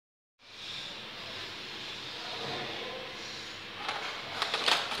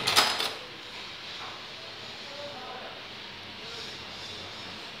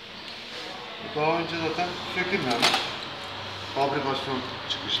daha önce zaten sökülmemiş. Fabrikasyon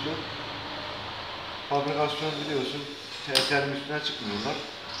çıkışlı. Fabrikasyon biliyorsun, TT'nin üstüne çıkmıyorlar.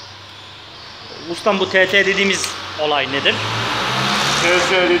 Ustam bu TT dediğimiz olay nedir?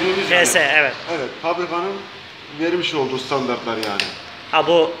 TS dediğimiz TS evet. Evet, fabrikanın vermiş olduğu standartlar yani. Ha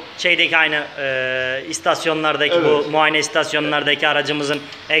bu şeydeki aynı istasyonlardaki Evet. bu muayene istasyonlardaki aracımızın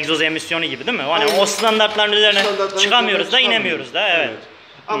egzoz emisyonu gibi değil mi? Hani o standartların üzerine çıkamıyoruz da inemiyoruz da evet.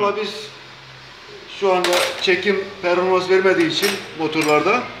 Ama biz şu anda çekim performans vermediği için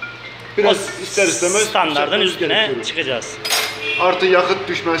motorlarda biraz ister istemez standardın üstüne çıkacağız. Artı yakıt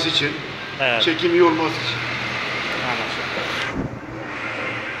düşmesi için, evet. çekim iyi olması için.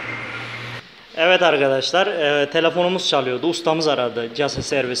 Evet arkadaşlar, telefonumuz çalıyordu. Ustamız aradı. Case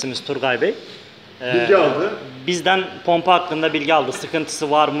servisimiz Turgay Bey. Bilgi aldı. Bizden pompa hakkında bilgi aldı.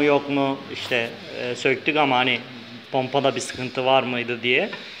 Sıkıntısı var mı yok mu? İşte söktük ama hani pompada bir sıkıntı var mıydı diye.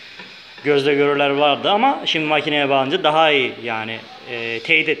 Gözle görürler vardı ama şimdi makineye bağlanınca daha iyi yani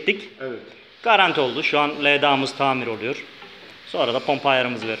teyit ettik. Evet. Garanti oldu. Şu an LDA'mız tamir oluyor. Sonra da pompa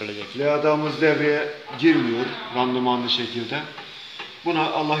ayarımız verilecek. LDA'mız devreye girmiyor randımanlı şekilde.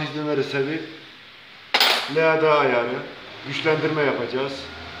 Buna Allah izin verirse bir LDA ayarı, güçlendirme yapacağız.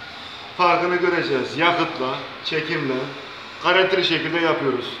 Farkını göreceğiz. Yakıtla, çekimle, garantili şekilde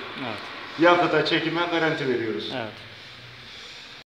yapıyoruz. Evet. Yakıta, çekime garanti veriyoruz. Evet.